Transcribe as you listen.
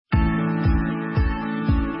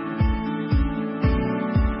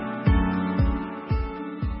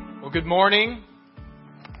Well, good morning.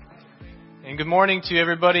 And good morning to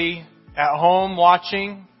everybody at home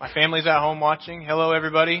watching. My family's at home watching. Hello,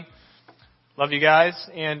 everybody. Love you guys.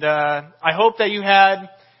 And I hope that you had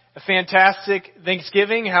a fantastic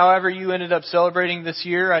Thanksgiving, however you ended up celebrating this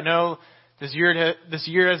year. I know this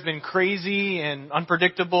year has been crazy and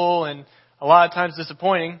unpredictable and a lot of times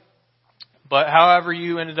disappointing. But however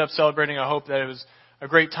you ended up celebrating, I hope that it was a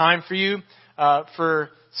great time for you. For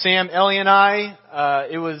Sam, Ellie, and I,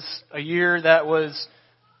 it was a year that was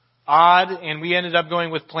odd, and we ended up going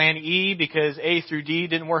with Plan E because A through D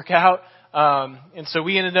didn't work out. And so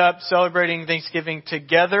we ended up celebrating Thanksgiving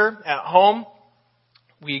together at home.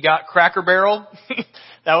 We got Cracker Barrel.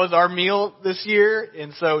 That was our meal this year.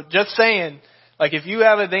 And so just saying, like, if you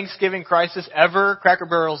have a Thanksgiving crisis ever, Cracker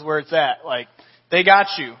Barrel's where it's at. Like, they got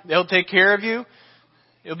you. They'll take care of you.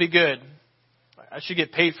 It'll be good. I should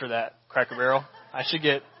get paid for that, Cracker Barrel. I should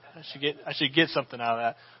get something out of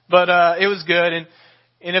that. But it was good. And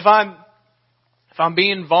if I'm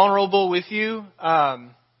being vulnerable with you, I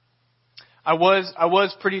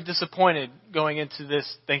was pretty disappointed going into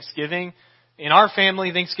this Thanksgiving. In our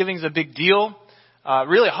family, Thanksgiving is a big deal.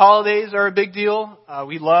 Really, holidays are a big deal.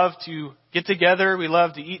 We love to get together. We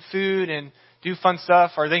love to eat food and do fun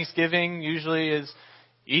stuff. Our Thanksgiving usually is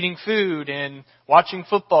eating food and watching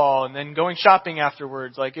football and then going shopping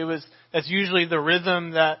afterwards. That's usually the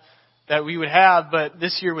rhythm that we would have, but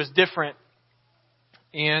this year was different.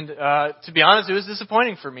 And to be honest, it was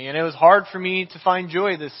disappointing for me, and it was hard for me to find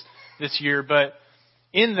joy this year. But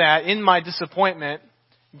in my disappointment,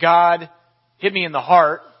 God hit me in the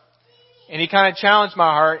heart, and He kind of challenged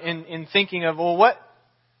my heart in thinking of, well,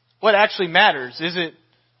 what actually matters? Is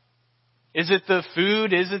it the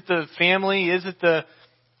food? Is it the family? Is it the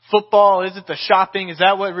football? Is it the shopping? Is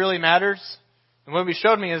that what really matters? And what He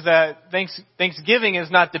showed me is that Thanksgiving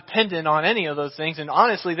is not dependent on any of those things. And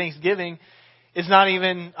honestly, Thanksgiving is not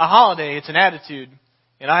even a holiday. It's an attitude.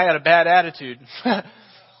 And I had a bad attitude.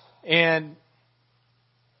 And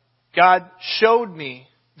God showed me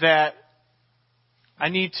that I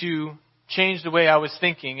need to change the way I was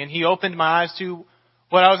thinking. And He opened my eyes to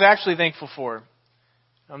what I was actually thankful for.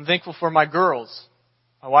 I'm thankful for my girls,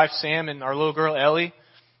 my wife Sam and our little girl Ellie.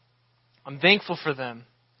 I'm thankful for them,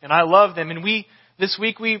 and I love them. And this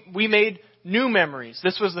week we made new memories.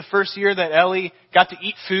 This was the first year that Ellie got to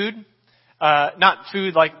eat food. Not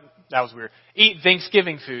food like, that was weird. Eat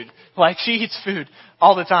Thanksgiving food. Like, she eats food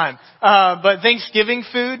all the time. But Thanksgiving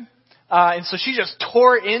food. And so she just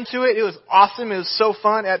tore into it. It was awesome. It was so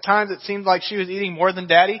fun. At times it seemed like she was eating more than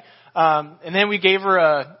Daddy. And then we gave her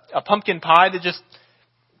a pumpkin pie to just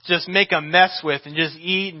make a mess with and just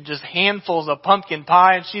eat, and just handfuls of pumpkin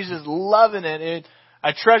pie, and she's just loving it.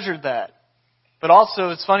 I treasured that. But also,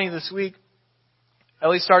 it's funny, this week,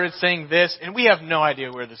 Ellie started saying this, and we have no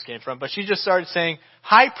idea where this came from, but she just started saying,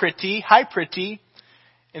 hi pretty.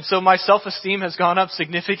 And so my self-esteem has gone up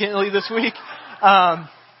significantly this week. I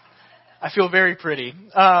feel very pretty.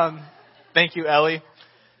 Thank you, Ellie.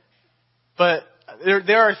 But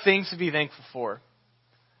there are things to be thankful for.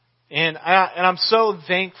 And I'm so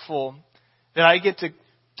thankful that I get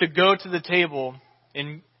to go to the table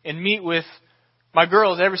and meet with my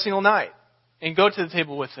girls every single night and go to the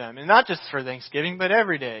table with them. And not just for Thanksgiving, but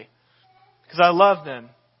every day. Because I love them.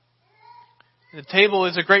 The table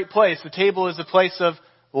is a great place. The table is a place of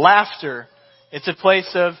laughter. It's a place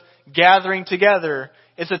of gathering together.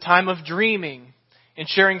 It's a time of dreaming and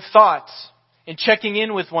sharing thoughts and checking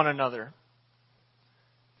in with one another.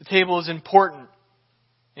 The table is important.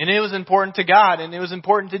 And it was important to God, and it was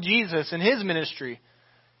important to Jesus and His ministry.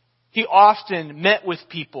 He often met with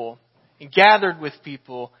people and gathered with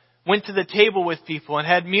people, went to the table with people, and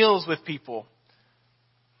had meals with people.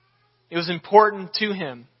 It was important to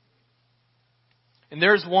Him. And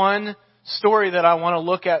there's one story that I want to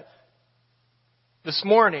look at this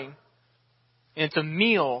morning. And it's a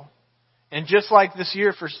meal. And just like this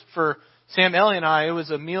year for Sam, Ellie, and I, it was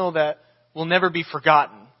a meal that will never be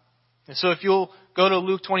forgotten. And so if you'll go to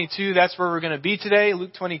Luke 22, that's where we're going to be today.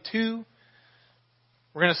 Luke 22.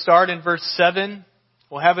 We're going to start in verse 7.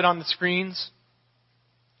 We'll have it on the screens.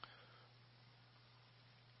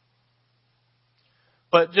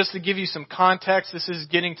 But just to give you some context, this is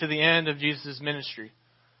getting to the end of Jesus' ministry.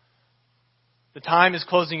 The time is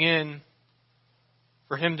closing in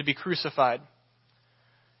for Him to be crucified.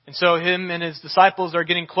 And so Him and His disciples are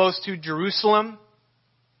getting close to Jerusalem.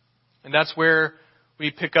 And that's where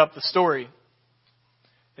we pick up the story.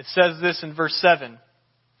 It says this in verse 7.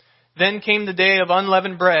 Then came the day of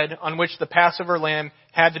unleavened bread on which the Passover lamb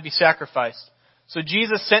had to be sacrificed. So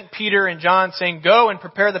Jesus sent Peter and John saying, go and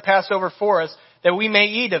prepare the Passover for us that we may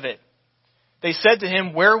eat of it. They said to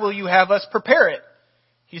him, "Where will you have us prepare it?"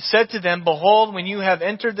 He said to them, "Behold, when you have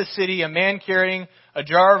entered the city, a man carrying a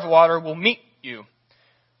jar of water will meet you.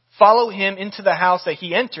 Follow him into the house that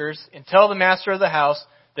he enters, and tell the master of the house,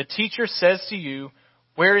 the teacher says to you,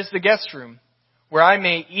 where is the guest room, where I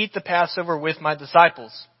may eat the Passover with my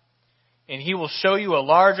disciples? And he will show you a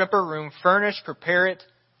large upper room, furnished, prepare it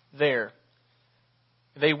there."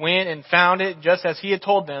 They went and found it just as he had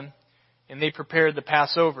told them, and they prepared the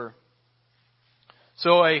Passover.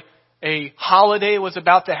 So a holiday was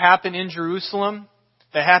about to happen in Jerusalem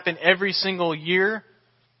that happened every single year.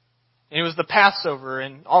 And it was the Passover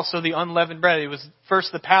and also the unleavened bread. It was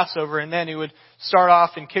first the Passover, and then it would start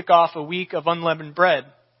off and kick off a week of unleavened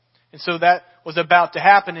bread. And so that was about to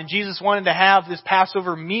happen. And Jesus wanted to have this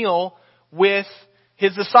Passover meal with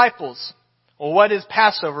his disciples. Well, what is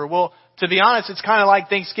Passover? Well, to be honest, it's kind of like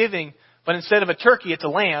Thanksgiving, but instead of a turkey, it's a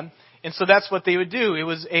lamb. And so that's what they would do. It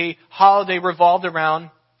was a holiday revolved around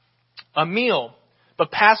a meal.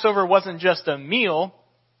 But Passover wasn't just a meal.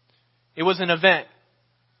 It was an event.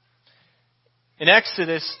 In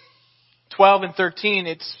Exodus 12 and 13,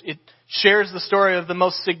 it shares the story of the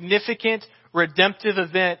most significant redemptive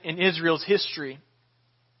event in Israel's history.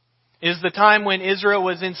 It is the time when Israel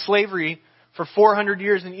was in slavery for 400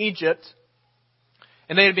 years in Egypt.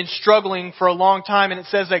 And they had been struggling for a long time. And it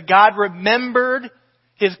says that God remembered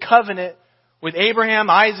his covenant with Abraham,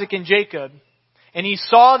 Isaac, and Jacob. And he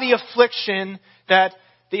saw the affliction that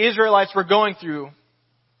the Israelites were going through.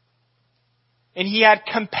 And he had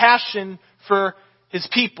compassion for his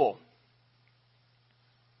people.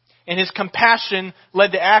 And his compassion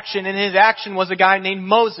led to action. And his action was a guy named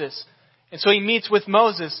Moses. And so he meets with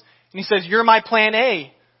Moses. And he says, "You're my plan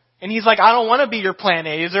A." And he's like, "I don't want to be your plan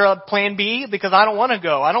A. Is there a plan B? Because I don't want to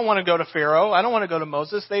go. I don't want to go to Pharaoh. I don't want to go to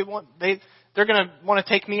Moses. They're going to want to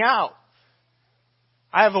take me out.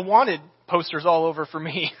 I have a wanted posters all over for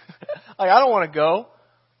me. Like, I don't want to go."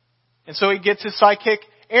 And so he gets his sidekick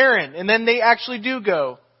Aaron. And then they actually do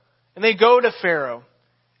go. And they go to Pharaoh.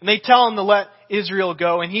 And they tell him to let Israel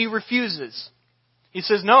go. And he refuses. He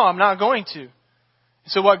says, "No, I'm not going to."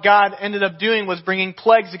 So what God ended up doing was bringing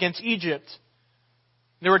plagues against Egypt.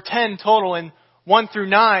 There were 10 total, and 1 through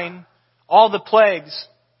 9, all the plagues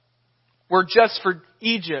were just for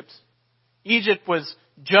Egypt. Egypt was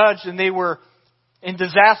judged and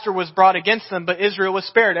disaster was brought against them, but Israel was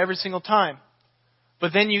spared every single time.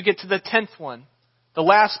 But then you get to the 10th one, the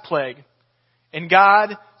last plague, and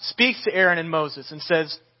God speaks to Aaron and Moses and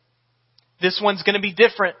says, "This one's going to be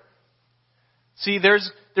different. See,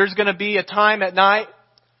 there's going to be a time at night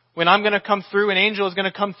when I'm going to come through, an angel is going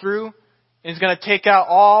to come through, and he's going to take out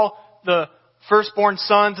all the firstborn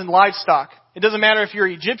sons and livestock. It doesn't matter if you're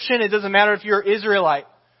Egyptian. It doesn't matter if you're Israelite.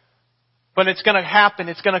 But it's going to happen.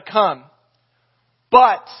 It's going to come.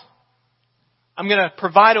 But I'm going to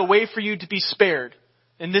provide a way for you to be spared.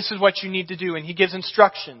 And this is what you need to do." And he gives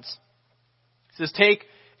instructions. He says, "Take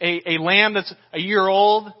a lamb that's a year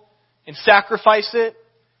old and sacrifice it.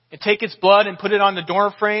 And take its blood and put it on the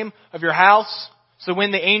door frame of your house. So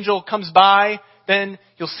when the angel comes by, then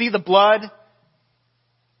you'll see the blood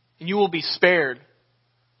and you will be spared.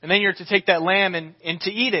 And then you're to take that lamb and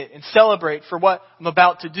to eat it and celebrate for what I'm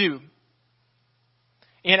about to do."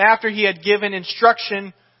 And after he had given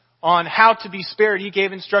instruction on how to be spared, he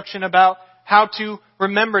gave instruction about how to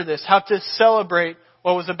remember this, how to celebrate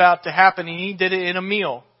what was about to happen. And he did it in a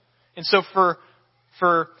meal. And so for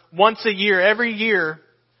once a year, every year,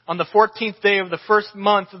 on the 14th day of the first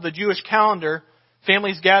month of the Jewish calendar,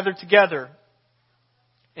 families gathered together.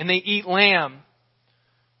 And they eat lamb.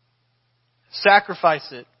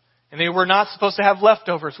 Sacrifice it. And they were not supposed to have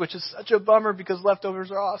leftovers, which is such a bummer because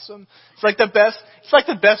leftovers are awesome. It's like the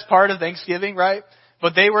best part of Thanksgiving, right?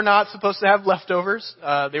 But they were not supposed to have leftovers.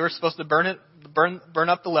 They were supposed to burn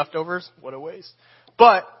up the leftovers. What a waste.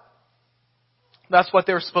 But that's what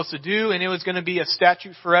they were supposed to do, and it was going to be a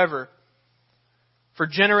statute forever. For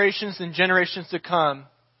generations and generations to come.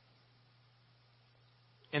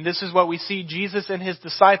 And this is what we see Jesus and his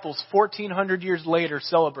disciples 1,400 years later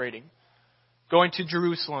celebrating. Going to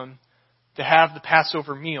Jerusalem to have the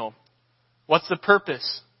Passover meal. What's the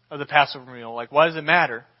purpose of the Passover meal? Like, why does it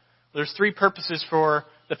matter? There's 3 purposes for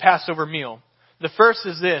the Passover meal. The first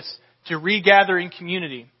is this, to regather in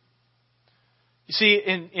community. You see,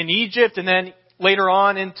 in Egypt and then later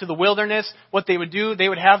on into the wilderness, what they would do, they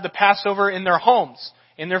would have the Passover in their homes,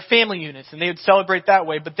 in their family units, and they would celebrate that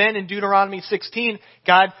way. But then in Deuteronomy 16,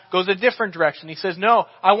 God goes a different direction. He says, "No,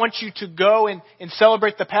 I want you to go and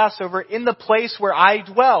celebrate the Passover in the place where I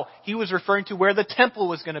dwell." He was referring to where the temple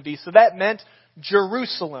was going to be. So that meant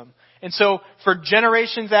Jerusalem. And so for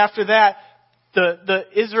generations after that, the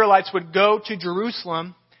Israelites would go to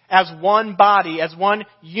Jerusalem as one body, as one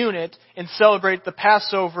unit, and celebrate the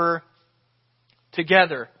Passover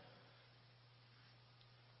together.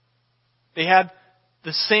 They had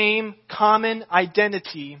the same common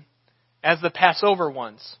identity as the Passover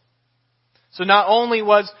ones. So not only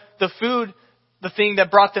was the food the thing that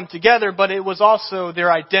brought them together, but it was also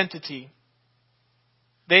their identity.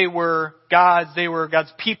 They were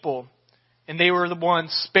God's people, and they were the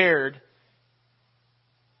ones spared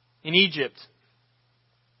in Egypt.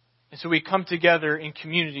 And so we come together in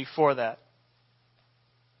community for that.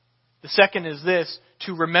 The second is this,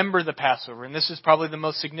 to remember the Passover. And this is probably the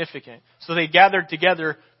most significant. So they gathered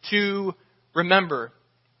together to remember.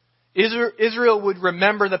 Israel would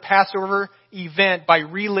remember the Passover event by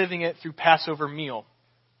reliving it through Passover meal.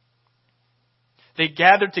 They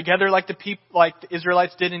gathered together like the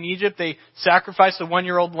Israelites did in Egypt. They sacrificed the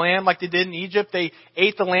 1-year-old lamb like they did in Egypt. They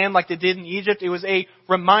ate the lamb like they did in Egypt. It was a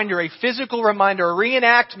reminder, a physical reminder, a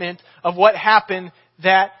reenactment of what happened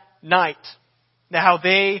that night. How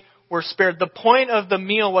they were spared. The point of the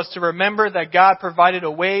meal was to remember that God provided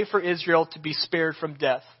a way for Israel to be spared from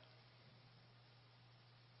death.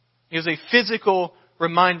 It was a physical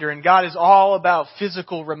reminder, and God is all about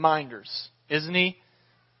physical reminders, isn't He?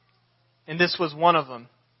 And this was one of them.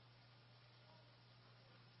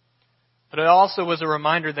 But it also was a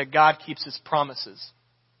reminder that God keeps His promises.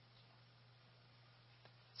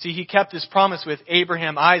 See, He kept His promise with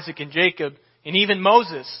Abraham, Isaac, and Jacob, and even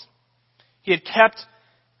Moses. He had kept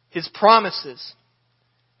His promises.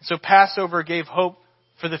 So Passover gave hope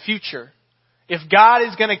for the future. If God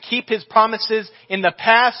is going to keep His promises in the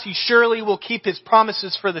past, He surely will keep His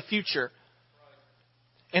promises for the future.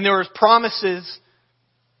 And there were promises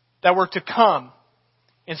that were to come.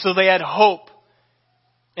 And so they had hope.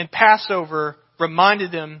 And Passover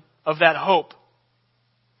reminded them of that hope.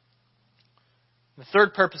 The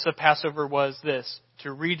third purpose of Passover was this,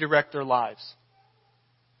 to redirect their lives.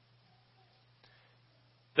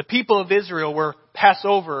 The people of Israel were passed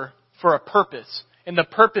over for a purpose. And the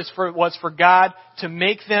purpose was for God to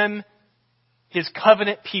make them His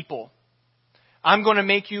covenant people. I'm going to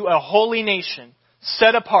make you a holy nation,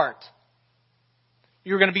 set apart.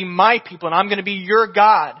 You're going to be my people, and I'm going to be your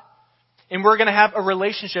God. And we're going to have a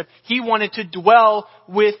relationship. He wanted to dwell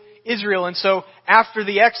with Israel. And so after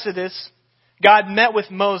the Exodus, God met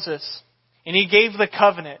with Moses, and He gave the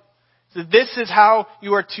covenant. So this is how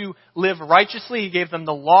you are to live righteously. He gave them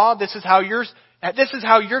the law. This is how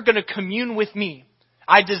you're going to commune with me.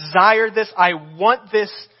 I desire this. I want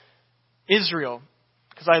this, Israel,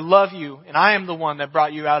 because I love you, and I am the one that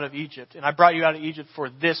brought you out of Egypt. And I brought you out of Egypt for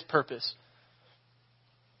this purpose.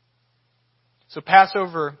 So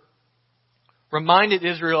Passover reminded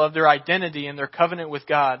Israel of their identity and their covenant with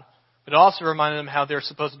God, but it also reminded them how they're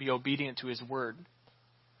supposed to be obedient to His word,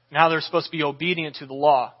 and how they're supposed to be obedient to the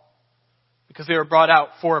law, because they were brought out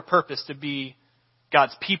for a purpose, to be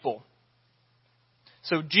God's people.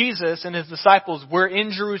 So Jesus and His disciples were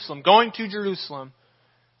in Jerusalem, going to Jerusalem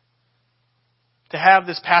to have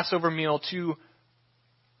this Passover meal, to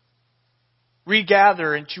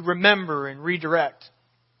regather and to remember and redirect.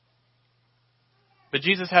 But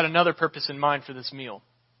Jesus had another purpose in mind for this meal.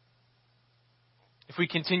 If we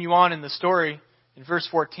continue on in the story, in verse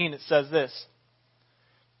 14 it says this,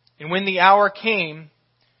 "And when the hour came,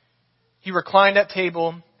 He reclined at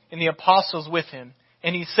table, and the apostles with Him.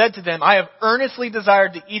 And He said to them, I have earnestly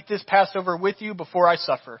desired to eat this Passover with you before I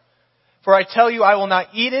suffer. For I tell you, I will not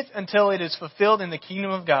eat it until it is fulfilled in the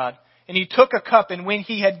kingdom of God. And He took a cup, and when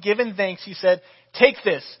He had given thanks, He said, Take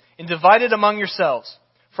this, and divide it among yourselves.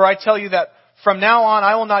 For I tell you that from now on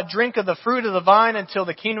I will not drink of the fruit of the vine until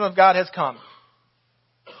the kingdom of God has come.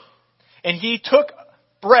 And He took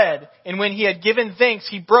bread, and when He had given thanks,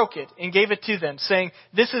 He broke it and gave it to them, saying,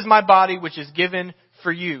 This is my body which is given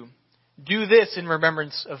for you. Do this in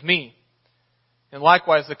remembrance of me. And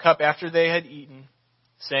likewise the cup after they had eaten,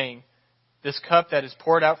 saying, This cup that is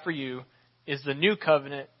poured out for you is the new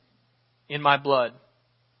covenant in my blood."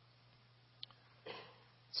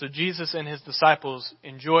 So Jesus and His disciples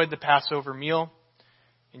enjoyed the Passover meal.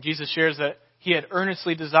 And Jesus shares that He had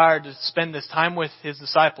earnestly desired to spend this time with His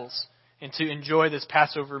disciples and to enjoy this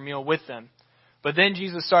Passover meal with them. But then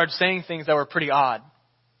Jesus started saying things that were pretty odd.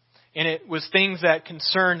 And it was things that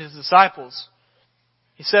concerned His disciples.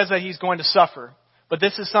 He says that He's going to suffer. But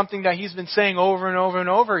this is something that He's been saying over and over and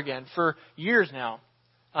over again for years now.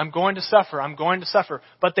 I'm going to suffer. I'm going to suffer.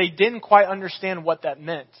 But they didn't quite understand what that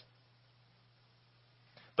meant.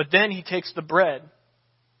 But then He takes the bread.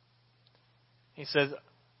 He says,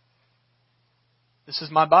 This is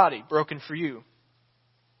my body broken for you.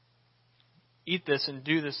 Eat this and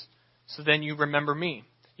do this so then you remember me.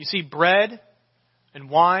 You see, bread and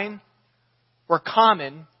wine were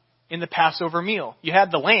common in the Passover meal. You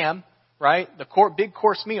had the lamb, right? The big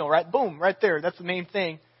course meal, right? Boom, right there. That's the main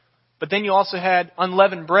thing. But then you also had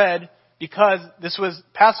unleavened bread, because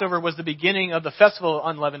Passover was the beginning of the festival of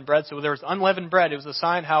unleavened bread. So there was unleavened bread. It was a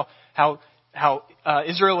sign how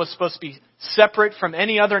Israel was supposed to be separate from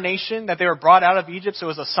any other nation, that they were brought out of Egypt. So it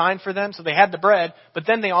was a sign for them. So they had the bread, but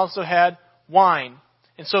then they also had wine.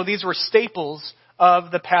 And so these were staples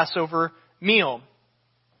of the Passover meal.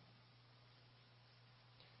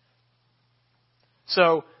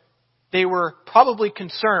 So they were probably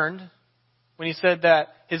concerned when he said that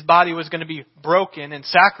his body was going to be broken and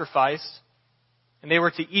sacrificed, and they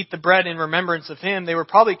were to eat the bread in remembrance of him. They were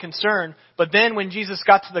probably concerned. But then when Jesus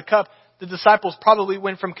got to the cup, the disciples probably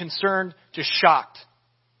went from concerned to shocked.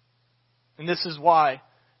 And this is why.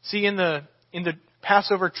 See, in the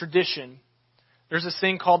Passover tradition, there's this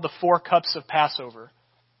thing called the 4 cups of Passover.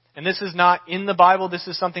 And this is not in the Bible. This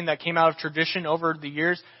is something that came out of tradition over the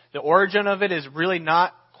years. The origin of it is really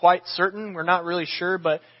not quite certain. We're not really sure,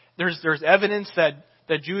 but there's evidence that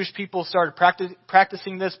Jewish people started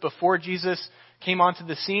practicing this before Jesus came onto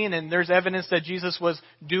the scene, and there's evidence that Jesus was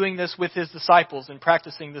doing this with his disciples and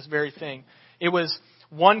practicing this very thing. It was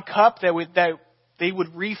 1 cup that they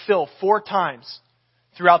would refill 4 times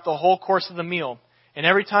throughout the whole course of the meal. And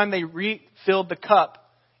every time they refilled the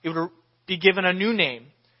cup, it would be given a new name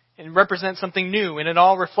and represent something new. And it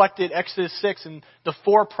all reflected Exodus 6 and the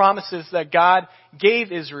 4 promises that God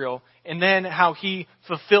gave Israel, and then how he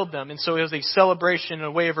fulfilled them. And so it was a celebration and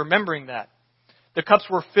a way of remembering that. The cups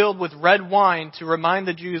were filled with red wine to remind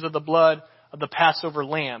the Jews of the blood of the Passover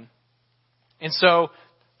lamb. And so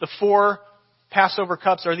the 4 Passover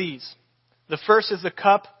cups are these. The first is the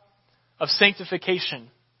cup of sanctification.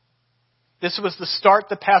 This was to start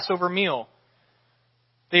the Passover meal.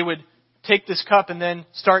 They would take this cup and then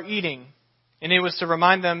start eating. And it was to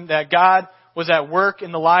remind them that God was at work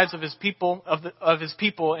in the lives of his people, of his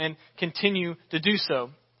people, and continue to do so.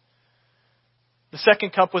 The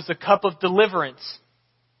second cup was the cup of deliverance.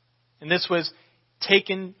 And this was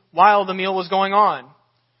taken while the meal was going on.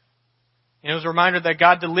 And it was a reminder that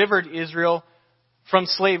God delivered Israel from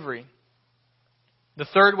slavery. The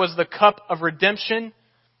third was the cup of redemption.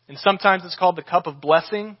 And sometimes it's called the cup of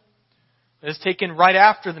blessing. It was taken right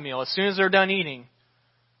after the meal. As soon as they're done eating,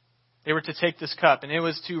 they were to take this cup. And it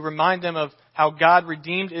was to remind them of how God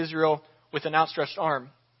redeemed Israel with an outstretched arm.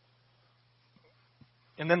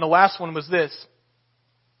 And then the last one was this,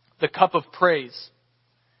 the cup of praise.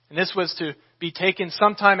 And this was to be taken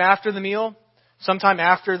sometime after the meal, sometime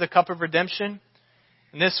after the cup of redemption.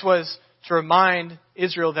 And this was to remind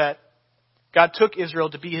Israel that God took Israel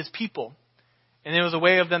to be his people. And it was a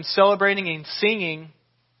way of them celebrating and singing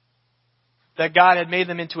that God had made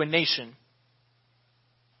them into a nation.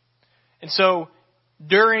 And so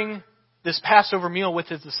during this Passover meal with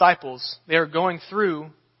his disciples, they are going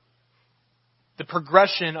through the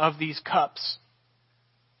progression of these cups.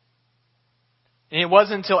 And it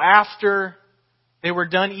wasn't until after they were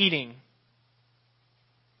done eating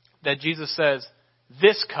that Jesus says,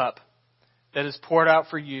 "This cup that is poured out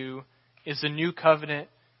for you is the new covenant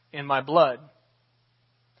in my blood."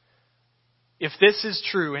 If this is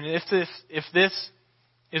true, and if this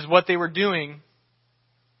is what they were doing,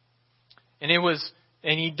 and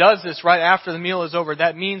he does this right after the meal is over,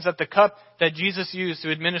 that means that the cup that Jesus used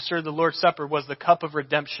to administer the Lord's Supper was the cup of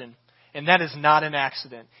redemption. And that is not an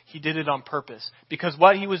accident. He did it on purpose. Because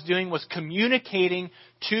what he was doing was communicating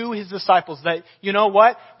to his disciples that, you know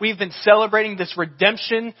what? We've been celebrating this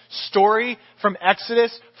redemption story from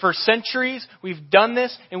Exodus for centuries. We've done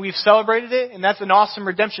this and we've celebrated it, and that's an awesome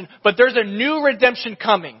redemption. But there's a new redemption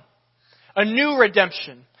coming. A new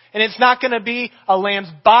redemption. And it's not going to be a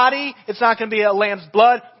lamb's body. It's not going to be a lamb's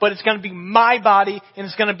blood. But it's going to be my body and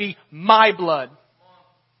it's going to be my blood.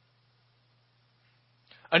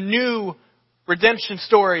 A new redemption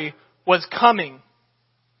story was coming.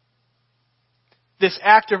 This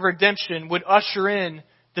act of redemption would usher in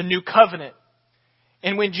the new covenant.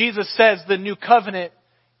 And when Jesus says the new covenant,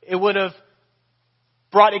 it would have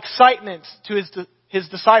brought excitement to his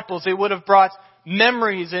disciples. It would have brought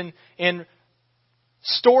memories and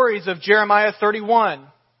stories of Jeremiah 31,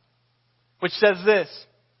 which says this.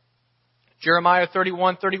 Jeremiah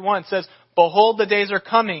 31:31 says, "Behold, the days are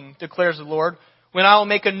coming, declares the Lord, when I will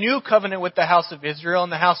make a new covenant with the house of Israel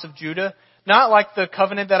and the house of Judah, not like the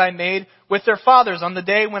covenant that I made with their fathers on the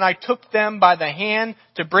day when I took them by the hand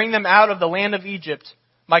to bring them out of the land of Egypt,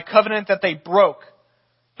 my covenant that they broke,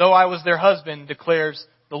 though I was their husband, declares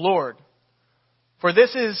the Lord. For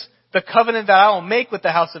this is the covenant that I will make with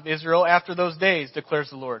the house of Israel after those days, declares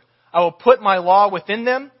the Lord. I will put my law within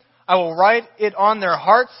them. I will write it on their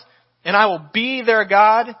hearts, and I will be their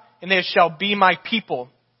God, and they shall be my people.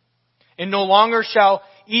 And no longer shall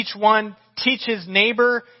each one teach his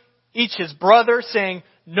neighbor, each his brother, saying,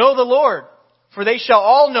 know the Lord, for they shall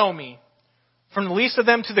all know me, from the least of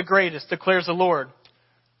them to the greatest, declares the Lord.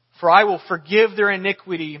 For I will forgive their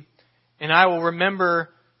iniquity, and I will remember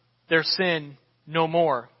their sin no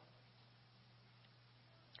more.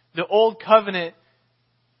 The old covenant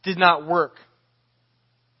did not work.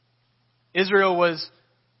 Israel was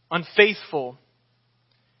unfaithful.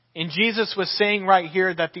 And Jesus was saying right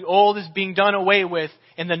here that the old is being done away with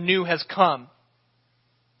and the new has come.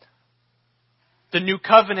 The new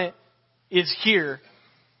covenant is here.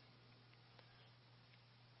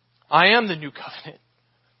 I am the new covenant.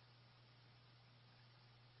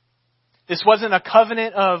 This wasn't a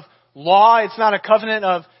covenant of law. It's not a covenant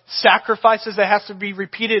of sacrifices that has to be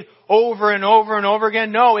repeated over and over and over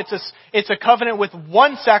again. No, it's a covenant with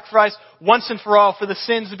one sacrifice once and for all for the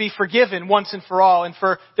sins to be forgiven once and for all and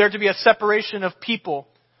for there to be a separation of people.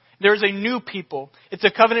 There's a new people. It's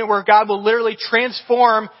a covenant where God will literally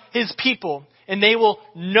transform His people and they will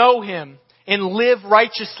know Him and live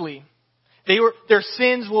righteously. Their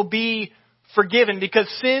sins will be forgiven because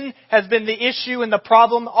sin has been the issue and the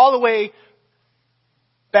problem all the way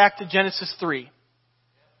back to Genesis 3.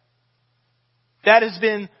 That has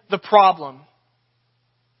been the problem.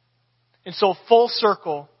 And so full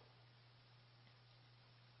circle,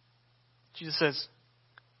 Jesus says,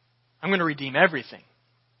 I'm going to redeem everything.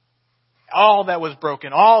 All that was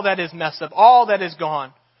broken, all that is messed up, all that is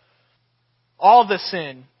gone, all the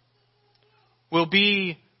sin will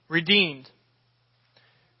be redeemed.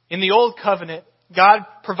 In the old covenant, God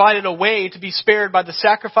provided a way to be spared by the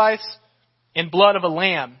sacrifice and blood of a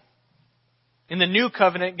lamb. In the new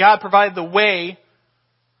covenant, God provided the way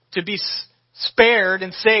to be spared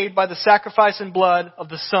and saved by the sacrifice and blood of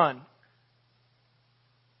the Son.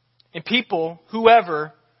 And people,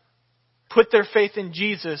 whoever, put their faith in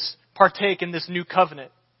Jesus, partake in this new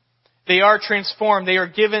covenant. They are transformed. They are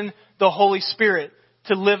given the Holy Spirit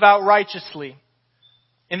to live out righteously.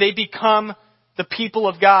 And they become the people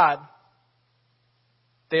of God.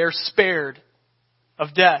 They are spared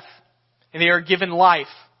of death. And they are given life.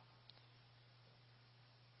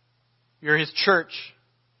 We are His church.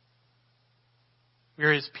 We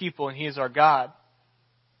are His people and He is our God.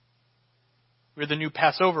 We are the new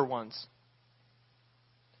Passover ones.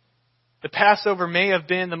 The Passover may have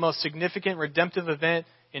been the most significant redemptive event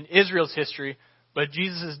in Israel's history, but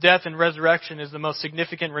Jesus' death and resurrection is the most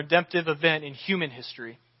significant redemptive event in human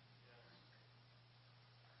history.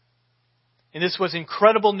 And this was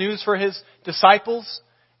incredible news for His disciples,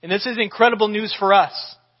 and this is incredible news for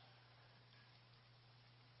us.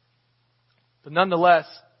 But nonetheless,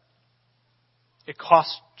 it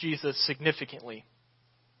cost Jesus significantly.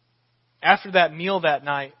 After that meal that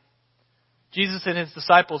night, Jesus and His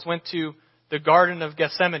disciples went to the Garden of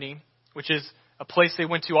Gethsemane, which is a place they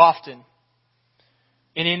went to often.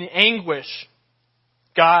 And in anguish,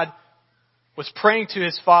 God was praying to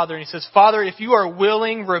His Father, and He says, Father, if you are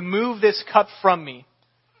willing, remove this cup from me.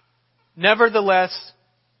 Nevertheless,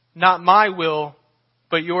 not my will,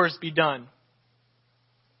 but yours be done.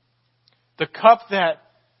 The cup that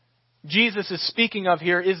Jesus is speaking of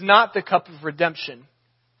here is not the cup of redemption.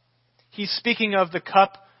 He's speaking of the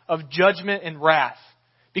cup of judgment and wrath.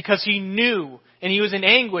 Because He knew, and He was in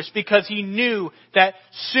anguish because He knew that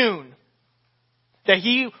soon, that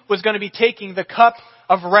He was going to be taking the cup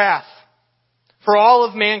of wrath for all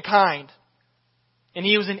of mankind. And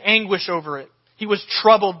He was in anguish over it. He was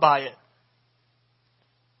troubled by it.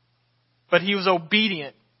 But He was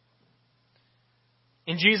obedient.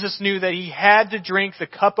 And Jesus knew that He had to drink the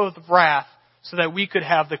cup of wrath so that we could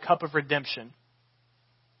have the cup of redemption.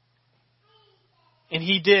 And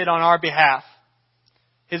He did on our behalf.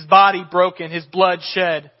 His body broken, His blood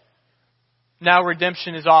shed. Now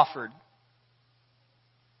redemption is offered.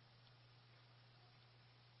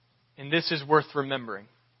 And this is worth remembering.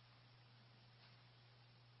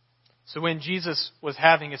 So when Jesus was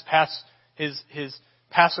having his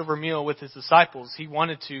Passover meal with His disciples, He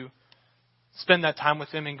wanted to spend that time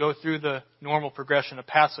with them and go through the normal progression of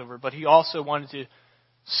Passover. But He also wanted to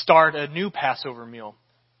start a new Passover meal.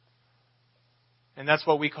 And that's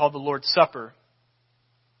what we call the Lord's Supper.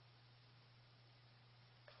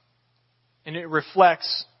 And it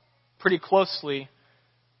reflects pretty closely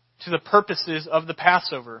to the purposes of the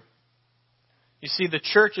Passover. You see, the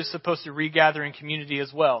church is supposed to regather in community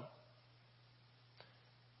as well.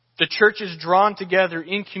 The church is drawn together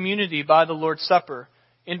in community by the Lord's Supper.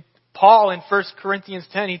 And Paul in 1 Corinthians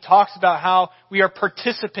 10, he talks about how we are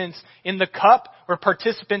participants in the cup, we're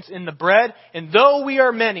participants in the bread, and though we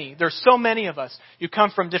are many, there's so many of us, you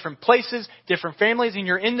come from different places, different families, and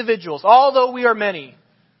you're individuals. Although we are many,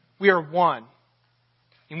 we are one.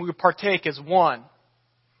 And we partake as one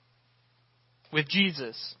with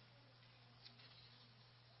Jesus.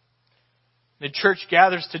 The church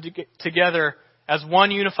gathers together as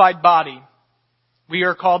one unified body. We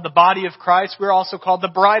are called the body of Christ. We're also called the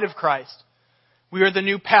bride of Christ. We are the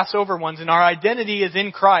new Passover ones, and our identity is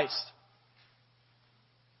in Christ.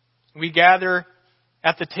 We gather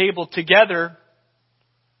at the table together,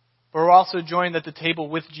 but we're also joined at the table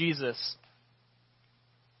with Jesus.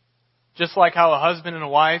 Just like how a husband and a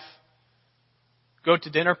wife go to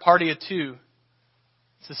dinner, party of two,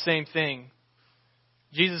 it's the same thing.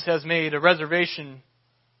 Jesus has made a reservation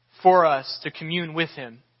for us to commune with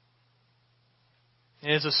Him.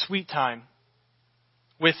 It is a sweet time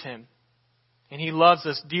with Him. And He loves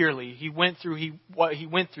us dearly. He went through what He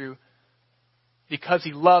went through because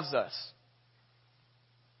He loves us.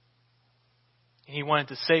 And He wanted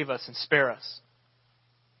to save us and spare us.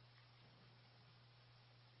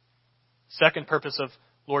 Second purpose of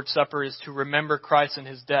Lord's Supper is to remember Christ and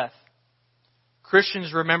His death.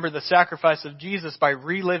 Christians remember the sacrifice of Jesus by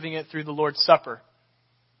reliving it through the Lord's Supper.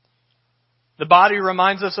 The body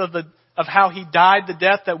reminds us of how He died the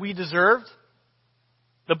death that we deserved.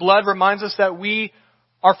 The blood reminds us that we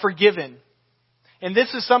are forgiven. And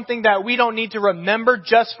this is something that we don't need to remember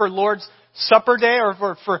just for Lord's Supper Day or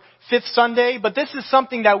for Fifth Sunday, but this is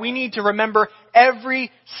something that we need to remember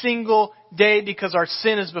every single day because our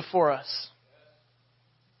sin is before us.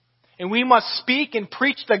 And we must speak and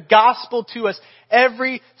preach the gospel to us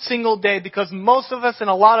every single day because most of us and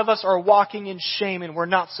a lot of us are walking in shame and we're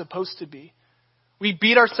not supposed to be. We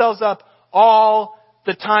beat ourselves up all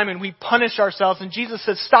the time and we punish ourselves. And Jesus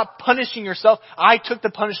says, stop punishing yourself. I took the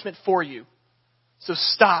punishment for you. So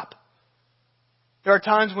stop. There are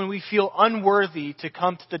times when we feel unworthy to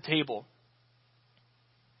come to the table.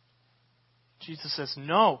 Jesus says,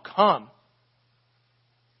 no, come.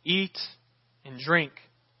 Eat and drink.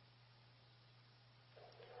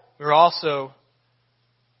 We're also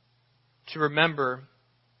to remember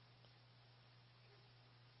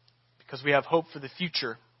because we have hope for the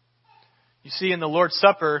future. You see, in the Lord's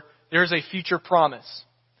Supper, there's a future promise.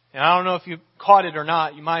 And I don't know if you caught it or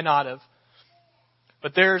not. You might not have.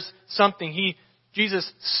 But there's something.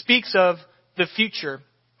 Jesus speaks of the future.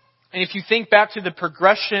 And if you think back to the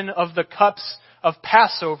progression of the cups of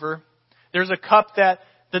Passover, there's a cup that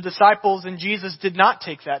the disciples and Jesus did not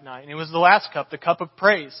take that night. And it was the last cup, the cup of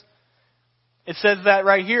praise. It says that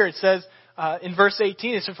right here. It says in verse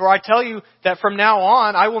 18, it says, for I tell you that from now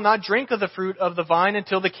on I will not drink of the fruit of the vine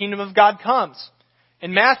until the kingdom of God comes.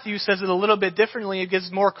 And Matthew says it a little bit differently. It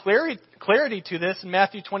gives more clarity to this. In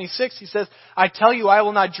Matthew 26, he says, I tell you, I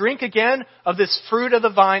will not drink again of this fruit of the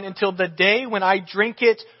vine until the day when I drink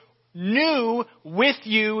it new with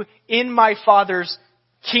you in my Father's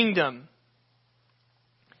kingdom.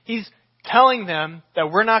 He's telling them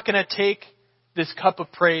that we're not going to take this cup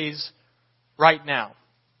of praise right now.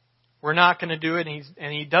 We're not going to do it,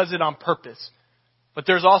 and he does it on purpose. But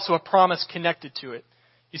there's also a promise connected to it.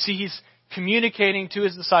 You see, he's communicating to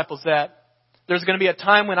his disciples that there's going to be a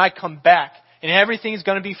time when I come back, and everything's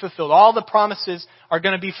going to be fulfilled. All the promises are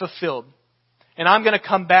going to be fulfilled. And I'm going to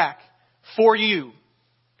come back for you.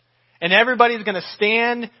 And everybody's going to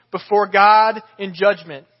stand before God in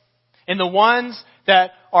judgment. And the ones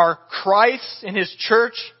that are Christ in His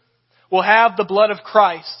church will have the blood of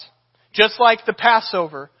Christ. Just like the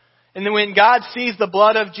Passover. And then when God sees the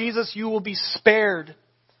blood of Jesus, you will be spared.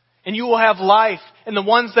 And you will have life. And the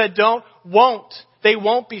ones that don't, won't. They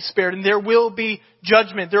won't be spared. And there will be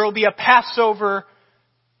judgment. There will be a Passover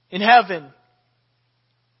in heaven.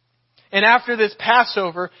 And after this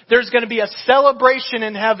Passover, there's going to be a celebration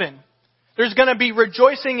in heaven. There's going to be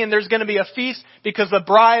rejoicing and there's going to be a feast because the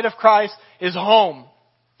bride of Christ is home.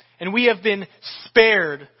 And we have been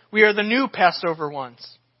spared. We are the new Passover ones.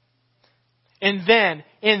 And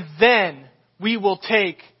then we will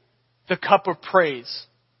take the cup of praise.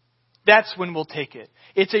 That's when we'll take it.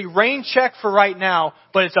 It's a rain check for right now,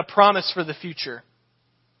 but it's a promise for the future.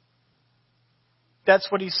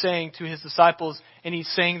 That's what He's saying to His disciples, and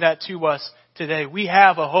He's saying that to us today. We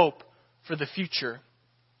have a hope for the future.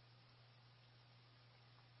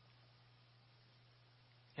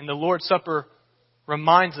 And the Lord's Supper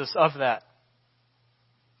reminds us of that.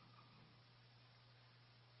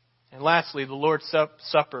 And lastly, the Lord's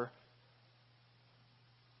Supper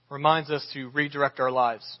reminds us to redirect our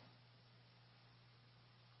lives.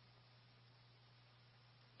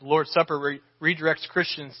 The Lord's Supper redirects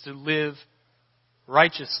Christians to live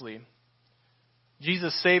righteously.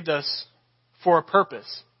 Jesus saved us for a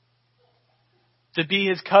purpose. To be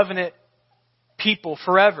His covenant people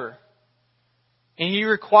forever. And He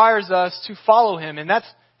requires us to follow Him. And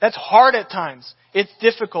that's hard at times. It's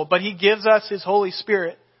difficult. But He gives us His Holy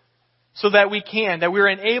Spirit so that we can. That we're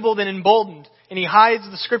enabled and emboldened. And He hides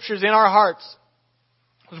the Scriptures in our hearts.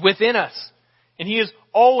 Within us. And He is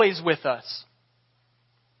always with us.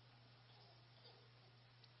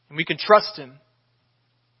 And we can trust Him.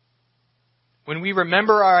 When we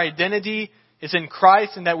remember our identity is in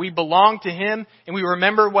Christ and that we belong to Him and we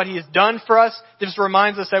remember what He has done for us, this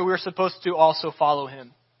reminds us that we're supposed to also follow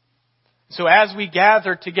Him. So as we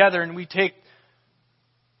gather together and we take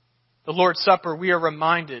the Lord's Supper, we are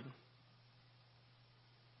reminded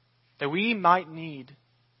that we might need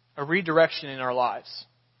a redirection in our lives.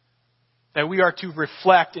 That we are to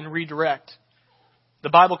reflect and redirect. The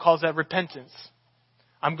Bible calls that repentance.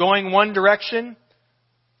 I'm going one direction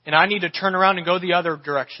and I need to turn around and go the other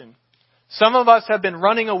direction. Some of us have been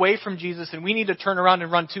running away from Jesus and we need to turn around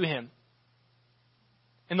and run to Him.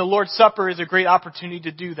 And the Lord's Supper is a great opportunity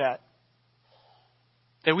to do that.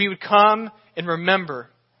 That we would come and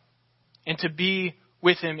remember and to be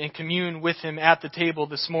with Him and commune with Him at the table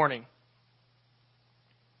this morning.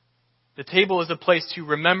 The table is a place to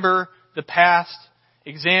remember the past,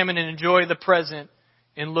 examine and enjoy the present,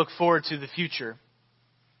 and look forward to the future.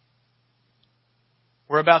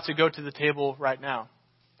 We're about to go to the table right now.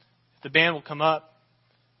 If the band will come up,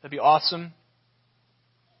 that'd be awesome.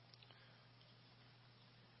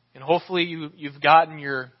 And hopefully you've gotten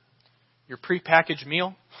your prepackaged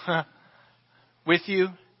meal with you.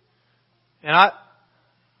 And I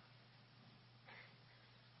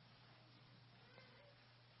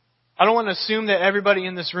don't want to assume that everybody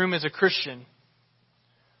in this room is a Christian.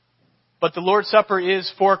 But the Lord's Supper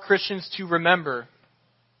is for Christians to remember.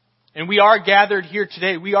 And we are gathered here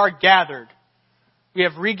today. We are gathered. We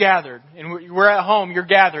have regathered. And we're at home. You're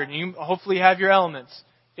gathered. And you hopefully have your elements.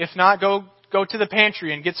 If not, go to the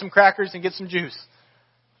pantry and get some crackers and get some juice.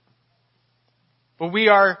 But we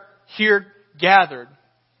are here gathered.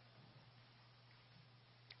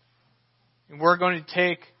 And we're going to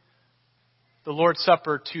take the Lord's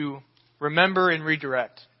Supper to remember and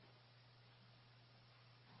redirect.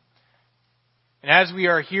 And as we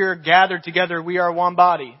are here gathered together, we are one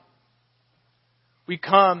body. We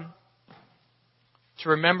come to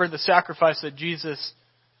remember the sacrifice that Jesus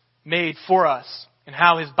made for us and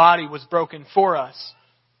how His body was broken for us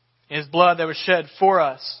and His blood that was shed for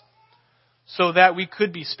us so that we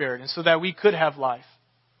could be spared and so that we could have life,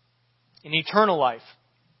 an eternal life.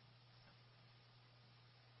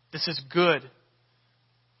 This is good.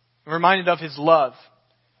 I'm reminded of His love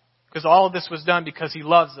because all of this was done because He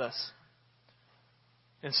loves us.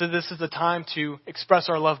 And so this is the time to express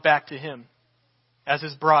our love back to Him as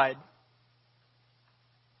His bride.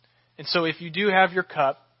 And so if you do have your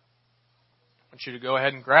cup, I want you to go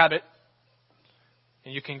ahead and grab it.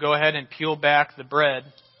 And you can go ahead and peel back the bread,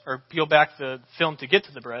 or peel back the film to get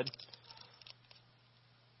to the bread.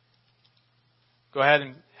 Go ahead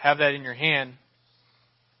and have that in your hand.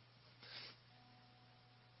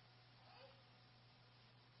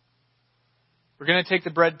 We're going to take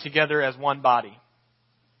the bread together as one body.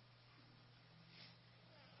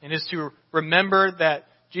 And is to remember that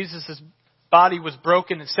Jesus' body was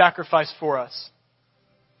broken and sacrificed for us.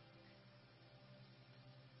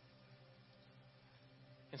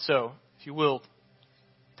 And so, if you will,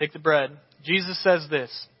 take the bread. Jesus says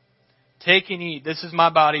this, "Take and eat. This is my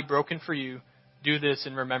body broken for you. Do this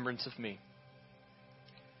in remembrance of me."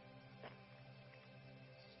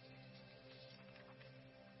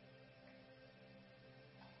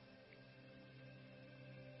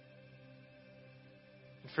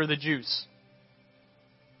 For the juice.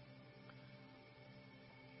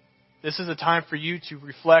 This is a time for you to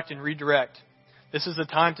reflect and redirect. This is a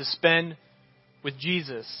time to spend with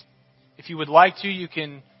Jesus. If you would like to, you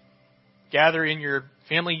can gather in your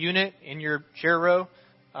family unit, in your chair row,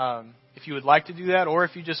 if you would like to do that, or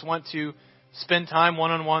if you just want to spend time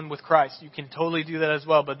one-on-one with Christ, you can totally do that as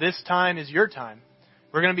well. But this time is your time.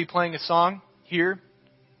 We're going to be playing a song here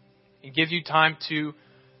and give you time to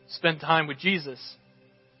spend time with Jesus.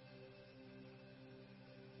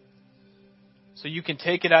 So you can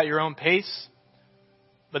take it at your own pace,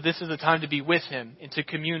 but this is a time to be with Him and to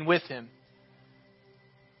commune with Him.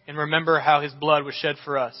 And remember how His blood was shed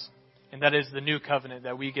for us. And that is the new covenant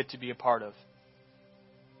that we get to be a part of.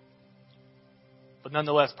 But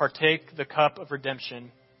nonetheless, partake the cup of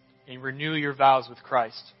redemption and renew your vows with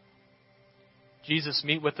Christ. Jesus,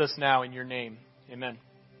 meet with us now in your name. Amen.